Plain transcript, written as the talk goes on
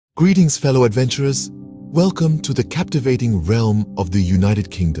Greetings, fellow adventurers. Welcome to the captivating realm of the United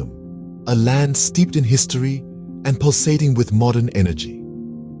Kingdom, a land steeped in history and pulsating with modern energy.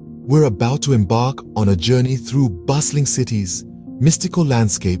 We're about to embark on a journey through bustling cities, mystical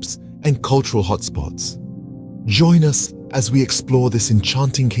landscapes, and cultural hotspots. Join us as we explore this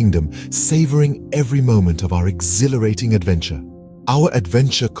enchanting kingdom, savoring every moment of our exhilarating adventure. Our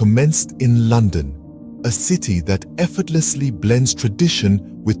adventure commenced in London, a city that effortlessly blends tradition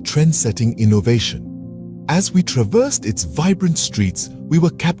with trend-setting innovation. As we traversed its vibrant streets, we were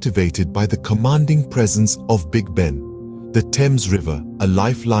captivated by the commanding presence of Big Ben. The Thames River, a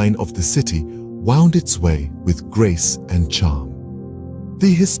lifeline of the city, wound its way with grace and charm.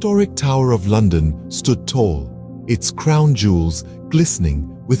 The historic Tower of London stood tall, its crown jewels glistening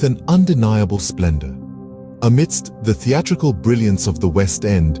with an undeniable splendor. Amidst the theatrical brilliance of the West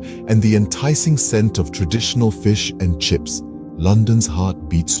End and the enticing scent of traditional fish and chips, London's heart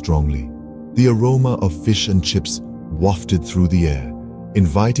beat strongly. The aroma of fish and chips wafted through the air,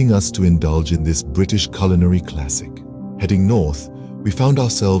 inviting us to indulge in this British culinary classic. Heading north, we found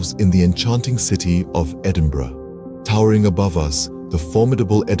ourselves in the enchanting city of Edinburgh. Towering above us, the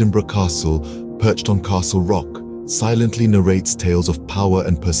formidable Edinburgh Castle, perched on Castle Rock, silently narrates tales of power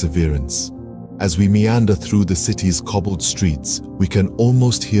and perseverance. As we meander through the city's cobbled streets, we can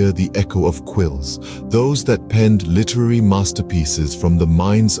almost hear the echo of quills, those that penned literary masterpieces from the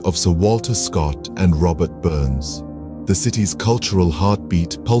minds of Sir Walter Scott and Robert Burns. The city's cultural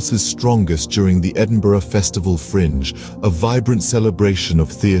heartbeat pulses strongest during the Edinburgh Festival Fringe, a vibrant celebration of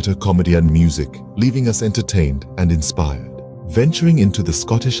theatre, comedy and music, leaving us entertained and inspired. Venturing into the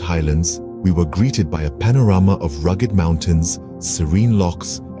Scottish Highlands, we were greeted by a panorama of rugged mountains, serene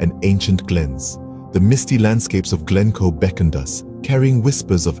lochs, and ancient glens. The misty landscapes of Glencoe beckoned us, carrying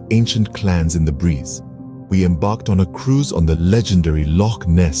whispers of ancient clans in the breeze. We embarked on a cruise on the legendary Loch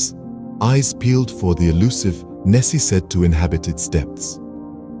Ness, eyes peeled for the elusive Nessie said to inhabit its depths.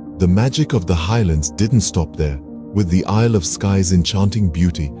 The magic of the Highlands didn't stop there, with the Isle of Skye's enchanting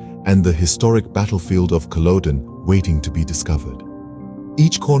beauty and the historic battlefield of Culloden waiting to be discovered.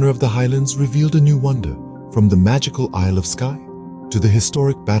 Each corner of the Highlands revealed a new wonder, from the magical Isle of Skye to the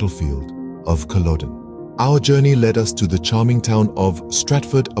historic battlefield of Culloden. Our journey led us to the charming town of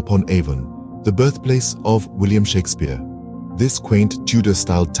Stratford-upon-Avon, the birthplace of William Shakespeare. This quaint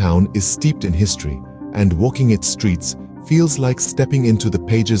Tudor-styled town is steeped in history, and walking its streets feels like stepping into the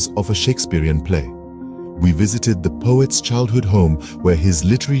pages of a Shakespearean play. We visited the poet's childhood home where his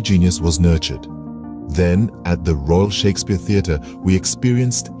literary genius was nurtured. Then, at the Royal Shakespeare Theatre, we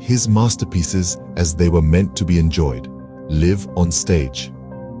experienced his masterpieces as they were meant to be enjoyed, live on stage.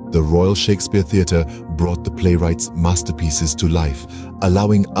 The Royal Shakespeare Theatre brought the playwright's masterpieces to life,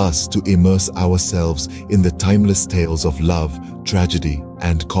 allowing us to immerse ourselves in the timeless tales of love, tragedy,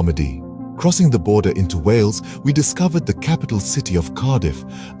 and comedy. Crossing the border into Wales, we discovered the capital city of Cardiff,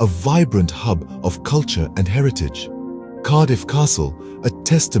 a vibrant hub of culture and heritage. Cardiff Castle, a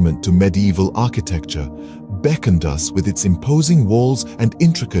testament to medieval architecture, beckoned us with its imposing walls and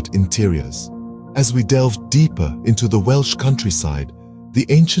intricate interiors. As we delved deeper into the Welsh countryside, the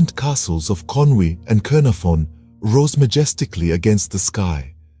ancient castles of Conwy and Caernarfon rose majestically against the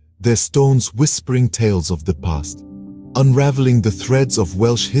sky, their stones whispering tales of the past. Unraveling the threads of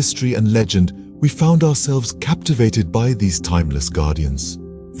Welsh history and legend, we found ourselves captivated by these timeless guardians.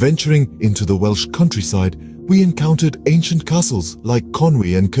 Venturing into the Welsh countryside, we encountered ancient castles like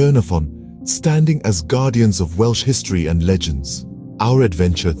Conwy and Caernarfon, standing as guardians of Welsh history and legends. Our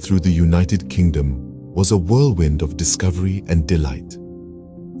adventure through the United Kingdom was a whirlwind of discovery and delight.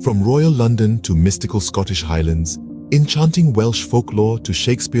 From royal London to mystical Scottish Highlands, enchanting Welsh folklore to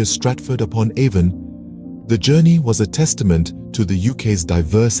Shakespeare's Stratford-upon-Avon, the journey was a testament to the UK's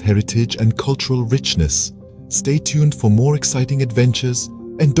diverse heritage and cultural richness. Stay tuned for more exciting adventures,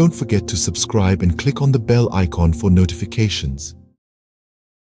 and don't forget to subscribe and click on the bell icon for notifications.